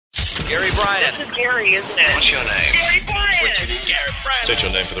Gary Bryan. This is Gary, isn't it? What's your name? Gary Bryan. Gary Bryan. State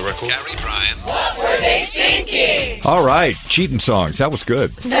your name for the record. Gary Bryan. What were they thinking? All right, cheating songs. That was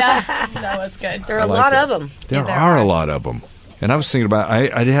good. Yeah, that was good. There are a lot of them. There are a lot of them. And I was thinking about,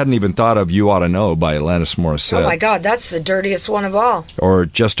 I hadn't even thought of You Ought to Know by Alanis Morissette. Oh, my God, that's the dirtiest one of all. Or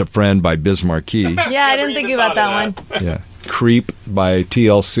Just a Friend by Biz Markie. Yeah, I didn't think about that one. Yeah. Creep by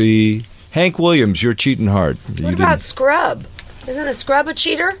TLC. Hank Williams, You're Cheating Hard. What about Scrub? Isn't a Scrub a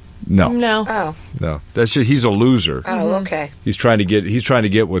cheater? No. Oh. No. That's just, he's a loser. Oh, okay. He's trying to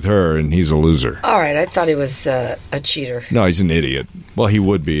get with her, and he's a loser. All right, I thought he was a cheater. No, he's an idiot. Well, he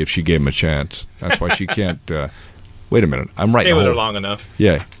would be if she gave him a chance. That's why she can't. Wait a minute. I'm right. Stay with her long enough.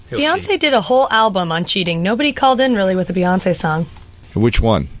 Yeah. Beyonce did a whole album on cheating. Nobody called in really with a Beyonce song. Which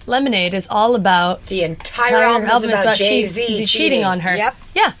one? Lemonade is all about The entire album is about Jay-Z cheating on her. Yep.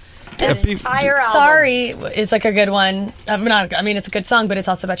 Yeah. This entire album. Sorry is like a good one. I mean, it's a good song, but it's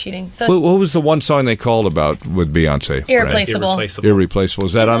also about cheating. So What was the one song they called about with Beyonce? Irreplaceable. Irreplaceable.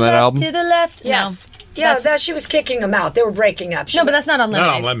 Is that on that album? To the left. Yes. No. Yeah, that she was kicking him out. They were breaking up. No, but that's not on Lemonade.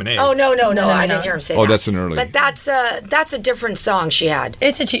 Not on Lemonade. Oh, no. I didn't hear him say that. Oh, that's an early. But that's a different song she had.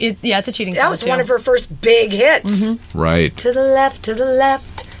 It's a cheating song. That was too. one of her first big hits. Right. To the left,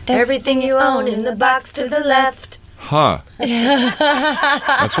 everything you own in the box to the left. Huh.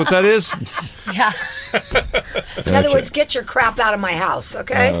 That's what that is? Yeah. In other words, get your crap out of my house,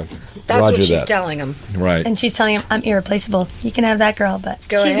 okay? That's Roger what she's that. telling him. Right. And she's telling him, I'm irreplaceable. You can have that girl, but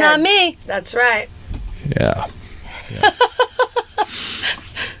Go she's ahead. not me. That's right. Yeah.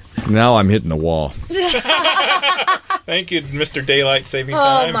 Now I'm hitting the wall. Thank you, Mr. Daylight Saving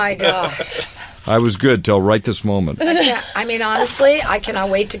Time. Oh, my God. I was good till right this moment. I mean, honestly, I cannot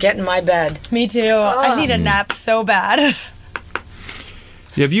wait to get in my bed. Me too. I need a nap so bad.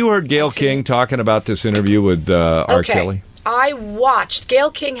 Have you heard Gayle King talking about this interview with R. Kelly? I watched. Gayle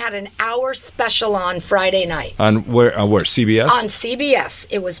King had an hour special on Friday night. On where? CBS? On CBS.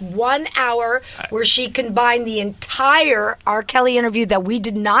 It was 1 hour where she combined the entire R. Kelly interview that we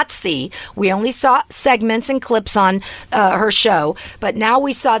did not see. We only saw segments and clips on her show. But now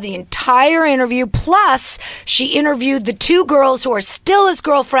we saw the entire interview. Plus, she interviewed the two girls who are still his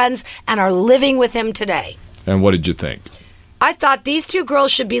girlfriends and are living with him today. And what did you think? I thought these two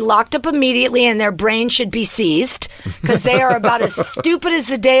girls should be locked up immediately and their brains should be seized because they are about as stupid as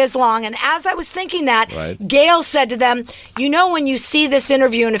the day is long. And as I was thinking that, Right. Gayle said to them, you know, when you see this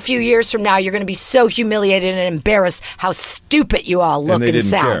interview in a few years from now, you're going to be so humiliated and embarrassed how stupid you all look they and didn't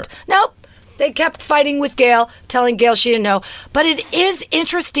sound. care. Nope. They kept fighting with Gayle, telling Gayle she didn't know. But it is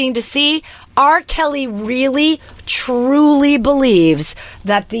interesting to see R. Kelly really, truly believes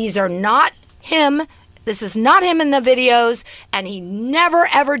that these are not him. This is not him in the videos, and he never,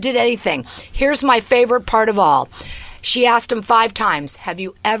 ever did anything. Here's my favorite part of all. She asked him 5 times, have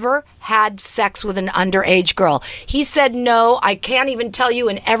you ever had sex with an underage girl? He said, no, I can't even tell you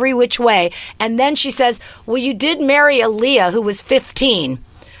in every which way. And then she says, well, you did marry Aaliyah, who was 15.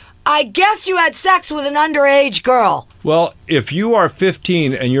 I guess you had sex with an underage girl. Well, if you are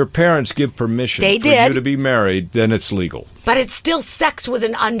 15 and your parents give permission They for did. you to be married, then it's legal. But it's still sex with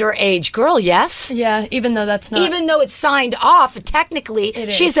an underage girl, yes? Yeah, even though that's not. Even though it's signed off, technically, It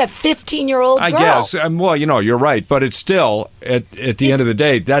is. she's a 15-year-old girl. I guess. Well, you're right. But it's still, at the end of the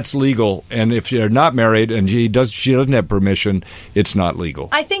day, that's legal. And if you're not married and she doesn't have permission, it's not legal.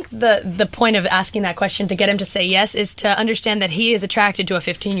 I think the point of asking that question to get him to say yes is to understand that he is attracted to a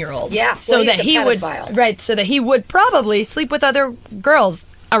 15-year-old. Yeah, So well, he's that a he pedophile. would. Right, so that he would probably sleep with other girls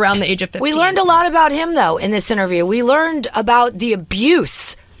around the age of 15. We learned a lot about him, though, in this interview. We learned about the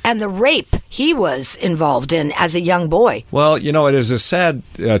abuse and the rape he was involved in as a young boy. Well, it is a sad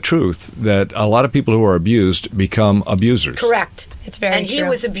truth that a lot of people who are abused become abusers. Correct. It's very And he true.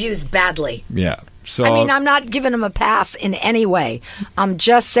 was abused badly. Yeah. So, I mean, I'm not giving him a pass in any way. I'm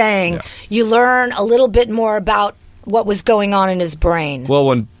just saying Yeah. you learn a little bit more about what was going on in his brain. well,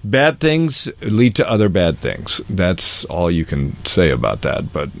 when bad things lead to other bad things, that's all you can say about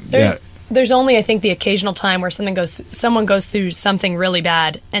that. But There's only, I think, the occasional time where someone goes through something really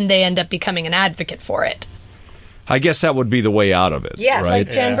bad and they end up becoming an advocate for it. I guess that would be the way out of it. Yes. Right?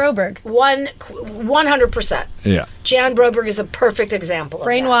 Like Jan Broberg. 100%. Yeah. Jan Broberg is a perfect example of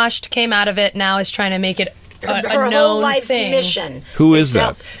that. Brainwashed, came out of it, now is trying to make it a Her known whole life's thing. mission. Who is to that?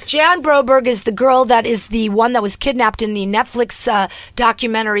 help. Jan Broberg is the girl that is the one that was kidnapped in the Netflix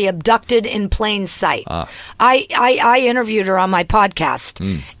documentary Abducted in Plain Sight. I interviewed her on my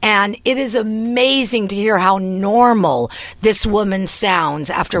podcast, and it is amazing to hear how normal this woman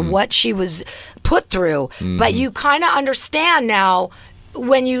sounds after what she was put through. But you kind of understand now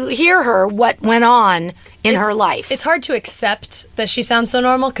when you hear her, what went on in her life. It's hard to accept that she sounds so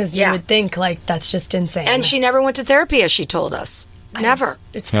normal because you Yeah. would think, like, that's just insane. And she never went to therapy, as she told us. Never.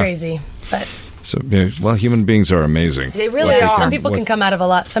 It's crazy. But So, yeah, well, human beings are amazing. They really What are. some people can come out of a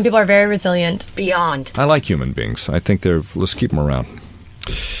lot. Some people are very resilient. Beyond. I like human beings. I think let's keep them around.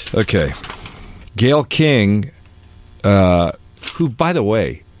 Okay. Gayle King, who, by the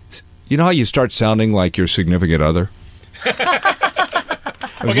way, you know how you start sounding like your significant other?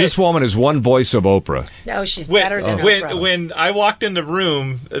 This woman is one voice of Oprah. No, she's better than Oprah. When I walked in the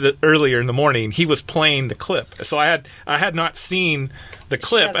room earlier in the morning, he was playing the clip. So I had not seen the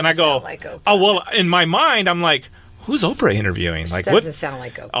clip, and I go, sound like Oprah. oh well. In my mind, I'm like, who's Oprah interviewing? Like doesn't what? sound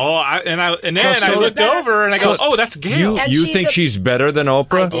like Oprah. Oh, and then So I looked over and I go, oh, that's Gayle. And You she's think she's better than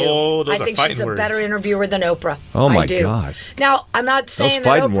Oprah? I do. Oh, those I are think fighting she's a words. better interviewer than Oprah. Oh, my I do. God. Now, I'm not saying that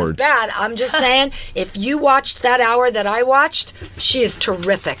fighting Oprah's words. bad. I'm just saying if you watched that hour that I watched, she is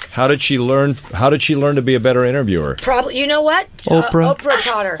terrific. How did she learn to be a better interviewer? Probably, you know what? Oprah. Oprah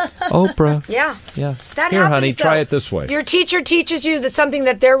taught her. Oprah. Yeah. Yeah. That Here, happens, honey, though. try it this way. Your teacher teaches you that something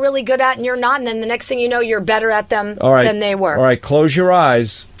that they're really good at and you're not, and then the next thing you know, you're better at them All right. than they were. All right, close your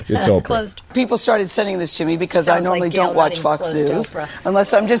eyes. It's Oprah. Closed. People started sending this to me because I Sounds normally like Gayle don't watch letting Fox close to News Oprah.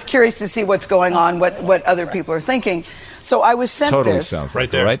 unless I'm just curious to see what's going on, what other people are thinking. So I was sent Totally this, sounds Right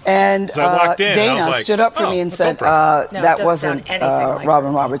like there. right? and So I walked in, and I Dana was like, stood up for oh, me and it's said Oprah. No, it that doesn't wasn't sound anything like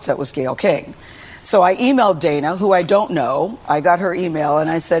Robin Roberts, that was Gayle King. So I emailed Dana, who I don't know. I got her email, and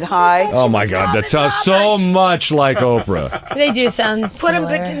I said, hi. Oh my God, that sounds so much like Oprah. They do sound Put them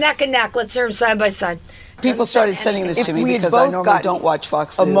similar. neck and neck. Let's hear them side by side. People started sending this to me we had because I both normally gotten don't watch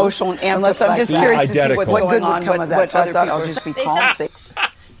Fox News. emotional and amped unless up I'm just like curious that. to see what's Identical. going What good on, would come of that what to I other thought I'll people? just be They calm. sound- Say,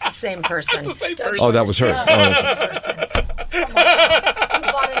 It's the same person. Same person. Oh, that was her. Oh, You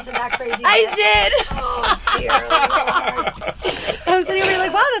bought into that crazy. I did. Oh, dear Lord. I'm sitting here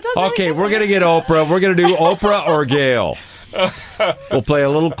like, wow, that sounds really okay, similar. we're going to get Oprah. We're going to do Oprah or Gayle. We'll play a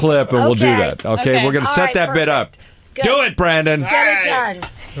little clip and we'll do Okay. that. Okay, Okay. we're going to All set right, that bit up. Good. Do it, Brandon. Get it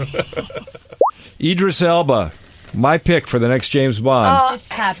done. Idris Elba, my pick for the next James Bond,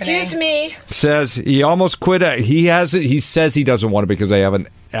 It's happening. Excuse me. says he almost quit. He has it. He says he doesn't want it because they haven't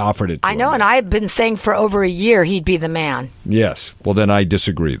offered it to I know, him. and I've been saying for over a year he'd be the man. Yes. Well, then I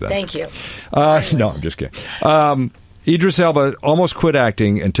disagree then. Thank you. No, I'm just kidding. Idris Elba almost quit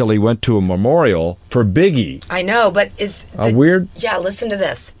acting until he went to a memorial for Biggie. I know, but is Weird? Yeah, listen to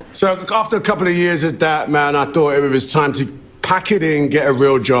this. So after a couple of years at that, man, I thought it was time to pack it in, get a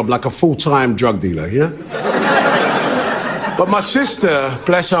real job, like a full-time drug dealer, yeah? But my sister,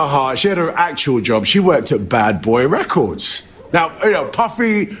 bless her heart, she had her actual job. She worked at Bad Boy Records. Now, you know,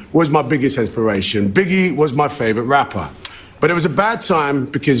 Puffy was my biggest inspiration. Biggie was my favorite rapper. But it was a bad time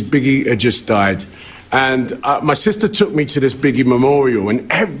because Biggie had just died. And my sister took me to this Biggie memorial, and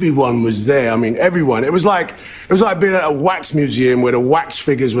everyone was there. I mean, everyone. It was like being at a wax museum where the wax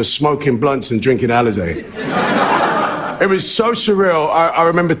figures were smoking blunts and drinking Alizé. It was so surreal. I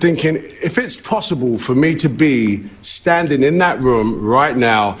remember thinking, if it's possible for me to be standing in that room right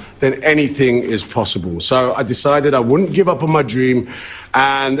now, then anything is possible. So I decided I wouldn't give up on my dream,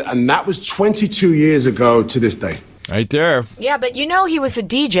 and that was 22 years ago to this day. Right there. Yeah, but you know he was a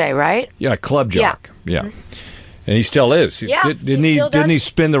DJ, right? Yeah, club jock. Yeah. And he still is. Yeah, Didn't he he? still Didn't he does.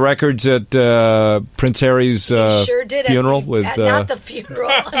 spin the records at Prince Harry's Sure did. funeral with not the funeral.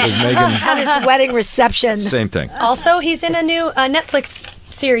 Meghan? At his wedding reception. Same thing. Also, he's in a new Netflix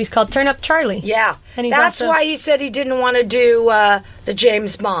series called Turn Up Charlie. Yeah, And he's that's also- why he said he didn't want to do the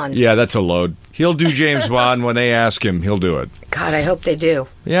James Bond. Yeah, that's a load. He'll do James Bond when they ask him. He'll do it. God, I hope they do.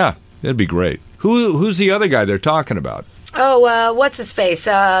 Yeah, that'd be great. Who's the other guy they're talking about? Oh, what's his face?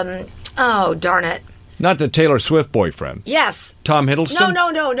 Oh, darn it. Not the Taylor Swift boyfriend. Yes. Tom Hiddleston?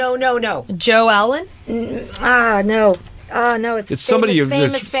 No. Joe Alwyn. No. No, It's somebody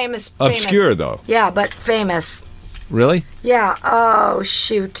famous. obscure, though. Yeah, but famous. Really? Yeah. Oh,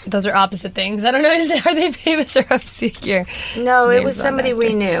 shoot. Those are opposite things. I don't know. Are they famous or obscure? No, it Name's was not somebody actor.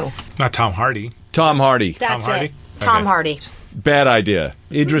 we knew. Not Tom Hardy. Tom Hardy. That's Hardy? it. Tom Okay. Hardy. Bad idea.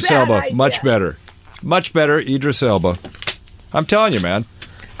 Idris Bad Elba. idea. Much better. Much better, Idris Elba. I'm telling you, man.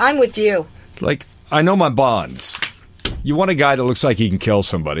 I'm with you. Like, I know my Bonds. You want a guy that looks like he can kill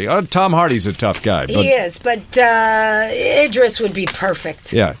somebody. Tom Hardy's a tough guy. But He is, but Idris would be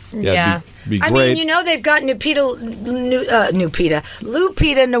perfect. Yeah. Yeah. Be I great. mean, you know, they've got Lupita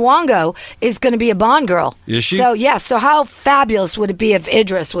Nyong'o is going to be a Bond girl. Is she? So, yeah. So how fabulous would it be if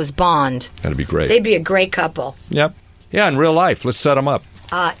Idris was Bond? That'd be great. They'd be a great couple. Yep. Yeah, in real life. Let's set them up.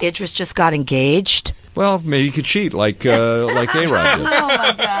 Idris just got engaged. Well, maybe you could cheat like A-Rod did. Oh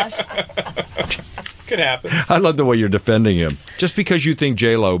my gosh. Could happen. I love the way you're defending him. Just because you think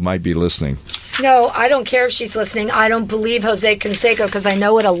J-Lo might be listening. No, I don't care if she's listening. I don't believe Jose Canseco because I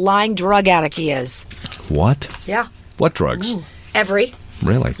know what a lying drug addict he is. What? Yeah. What drugs? Every.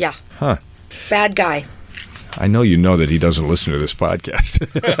 Really? Yeah. Huh. Bad guy. I know you know that he doesn't listen to this podcast.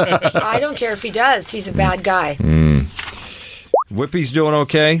 I don't care if he does. He's a bad guy. Whippy's doing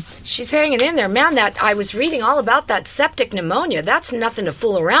okay? She's hanging in there. Man, that I was reading all about that septic pneumonia. That's nothing to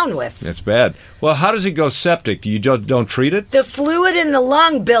fool around with. That's bad. Well, how does it go septic? You just don't treat it? The fluid in the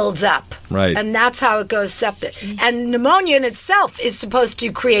lung builds up. Right. And that's how it goes septic. And pneumonia in itself is supposed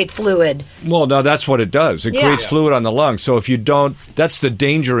to create fluid. Well, no, that's what it does. It Yeah. creates fluid on the lung. So if you don't, that's the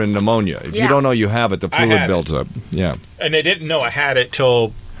danger in pneumonia. If you Yeah. don't know you have it, the I fluid had builds up. Yeah. And they didn't know I had it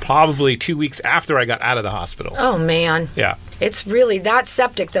till probably 2 weeks after I got out of the hospital. Oh, man. Yeah. It's really, that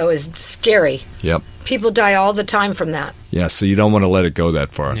septic, though, is scary. Yep. People die all the time from that. Yeah, so you don't want to let it go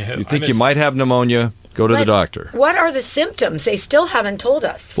that far. Yeah, You think I you miss- might have pneumonia, go to the But doctor. What are the symptoms? They still haven't told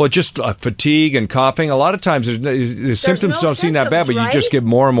us. Well, just fatigue and coughing. A lot of times the symptoms no don't seem that bad, but symptoms, you just right? get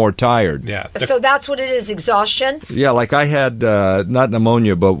more and more tired. Yeah. So that's what it is, exhaustion. Yeah, like I had not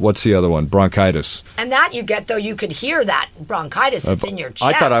pneumonia, but what's the other one? Bronchitis. And that you get, though, you could hear that bronchitis that's in your chest.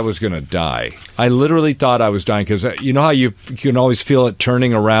 I thought I was going to die. I literally thought I was dying because you know how you can always feel it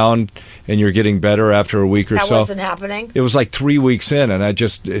turning around and you're getting better after a week or That so? wasn't happening. It was like 3 weeks in, and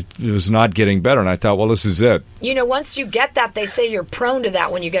it was not getting better. And I thought, well, this is it. You know, once you get that, they say you're prone to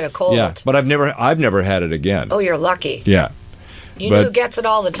that when you get a cold. Yeah, but I've never had it again. Oh, you're lucky. Yeah. You know but- who gets it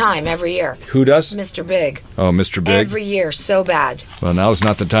all the time, every year? Who does? Mr. Big. Oh, Mr. Big. Every year, so bad. Well, now's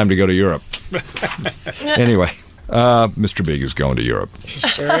not the time to go to Europe. Anyway, Mr. Big is going to Europe.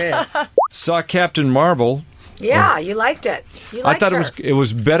 Sure is. Saw Captain Marvel. Yeah, you liked it. You I liked thought her. it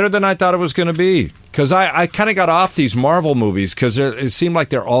was better than I thought it was going to be because I kind of got off these Marvel movies because it seemed like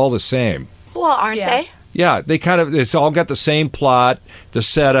they're all the same. Well, aren't Yeah. they? Yeah, it's all got the same plot, the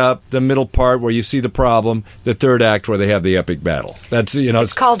setup, the middle part where you see the problem, the third act where they have the epic battle. That's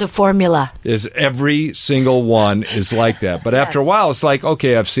It's called a formula. is every single one is like that. But after a while, it's like,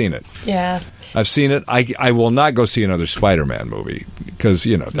 okay, I've seen it. Yeah. I've seen it. I will not go see another Spider-Man movie because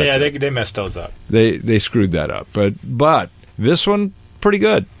that's Yeah, they messed those up. they screwed that up. But this one pretty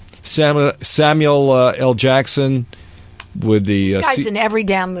good. Samuel L. Jackson with the This guy's in every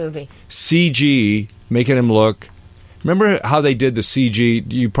damn movie. CG making him look. Remember how they did the CG?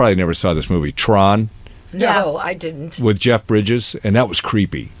 You probably never saw this movie, Tron, No, I didn't. with Jeff Bridges, and that was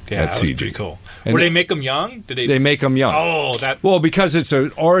creepy. Yeah, that that CG. was pretty cool. And Were they- they make them young? Did They make him young. Oh, that Well, because it's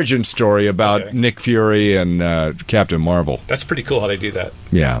an origin story about Okay. Nick Fury and Captain Marvel. that's pretty cool how they do that.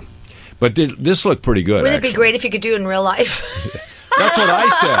 Yeah. But this looked pretty good, Wouldn't actually. it be great if you could do it in real life? That's what I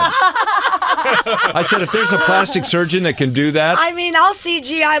said. I said, if there's a plastic surgeon that can do that, I mean, I'll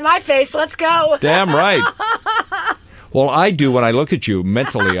CGI my face. Let's go. damn right. Well, I do when I look at you.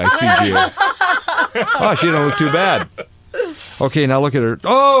 Mentally, I see you. Oh, she don't look too bad. Okay, now look at her.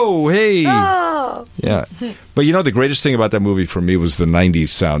 Oh, hey. Oh. Yeah. But you know, the greatest thing about that movie for me was the 90s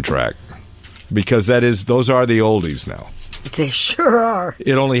soundtrack. Because those are the oldies now. They sure are.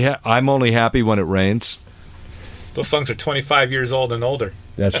 I'm only happy when it rains. Those songs are 25 years old and older.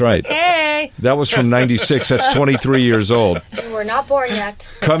 That's right. Hey, That was from 96. That's 23 years old. you were not born yet.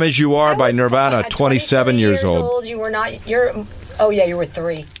 Come As You Are I by was Nirvana, born at 27 years old. You were not. Oh yeah, you were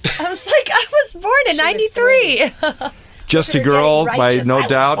 3. I was like, I was born in She was 93. Just a You're Girl getting by righteous. I No was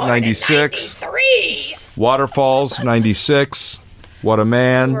Doubt, born in 96. 93. Waterfalls, 96. What a You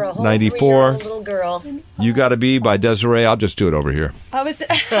Man, were a whole 94. 3-year-old little girl. You Gotta Be by Desiree. I'll just do it over here. I was.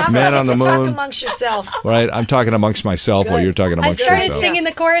 Man on the Talk Moon. amongst yourself. Right? I'm talking amongst myself while Good. you're talking I amongst started yourself. singing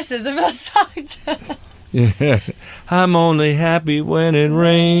the choruses of those songs. Yeah. I'm only happy when it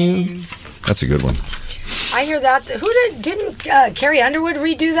rains. That's a good one. I hear that. Didn't Carrie Underwood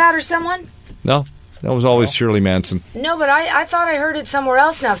redo that or someone? No, that was always Shirley Manson. No, but I thought I heard it somewhere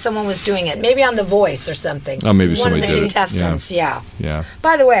else now. Someone was doing it. Maybe on The Voice or something. Oh, maybe One somebody of the did it. contestants, yeah. Yeah.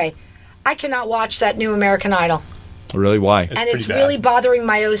 By the way, I cannot watch that new American Idol. Really? Why? And it's pretty bad. really bothering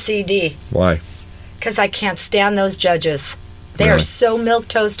my OCD Why? because I can't stand those judges. They are Really? so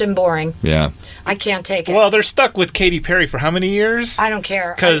milquetoast and boring. Yeah. I can't take it. Well, they're stuck with Katy Perry for how many years? I don't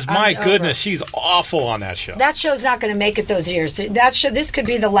care. Because I'm my over. goodness, she's awful on that show. That show's not going to make it those years. This could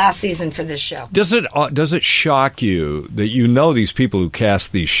be the last season for this show. Does it shock you that you know these people who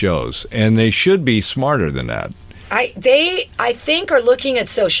cast these shows and they should be smarter than that? I think are looking at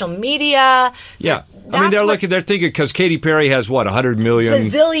social media. Yeah. I mean, they're thinking because Katy Perry has 100 million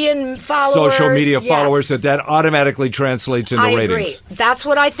bazillion followers, social media yes. followers, that automatically translates into ratings. I agree. That's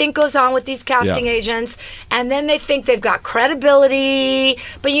what I think goes on with these casting agents. And then they think they've got credibility.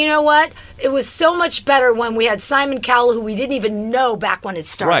 But you know what? It was so much better when we had Simon Cowell, who we didn't even know back when it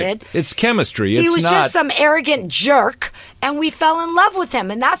started. Right. It's chemistry. He was just some arrogant jerk, and we fell in love with him.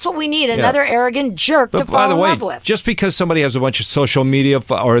 And that's what we need, another arrogant jerk to fall in love with. Just because somebody has a bunch of social media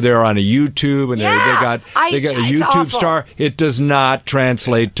or they're on a YouTube and they got a YouTube star, it does not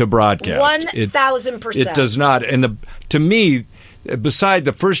translate to broadcast. 1,000%. It does not. And to me, beside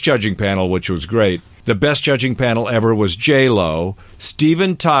the first judging panel, which was great, the best judging panel ever was J-Lo,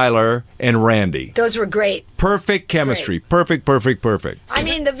 Steven Tyler, and Randy. Those were great. Perfect chemistry. Great. Perfect. I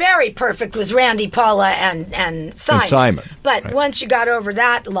mean, the very perfect was Randy, Paula, and Simon. And Simon. But once you got over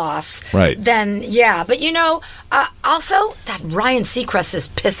that loss, then, yeah. But, also, that Ryan Seacrest is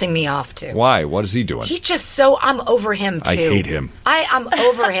pissing me off, too. Why? What is he doing? He's just I'm over him, too. I hate him. I'm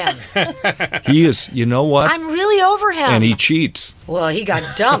over him. He is, you know what? I'm really over him. And he cheats. Well, he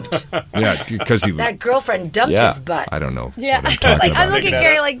got dumped. Yeah, because he... That girlfriend dumped his butt. I don't know. Yeah. What I'm talking about. I'm looking at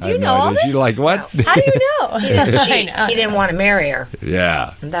Gary like, do you know all this? You like what? How do you know? He didn't cheat. He didn't want to marry her.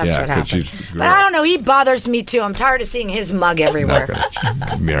 Yeah. That's what happened. But I don't know. He bothers me, too. I'm tired of seeing his mug everywhere. I'm not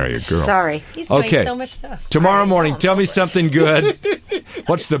going to marry a girl. Sorry. He's doing so much stuff. Tomorrow morning, tell me something good.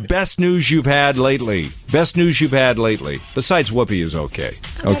 What's the best news you've had lately? Best news you've had lately. Besides Whoopi is okay.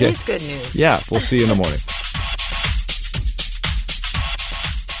 That is good news. Yeah. We'll see you in the morning.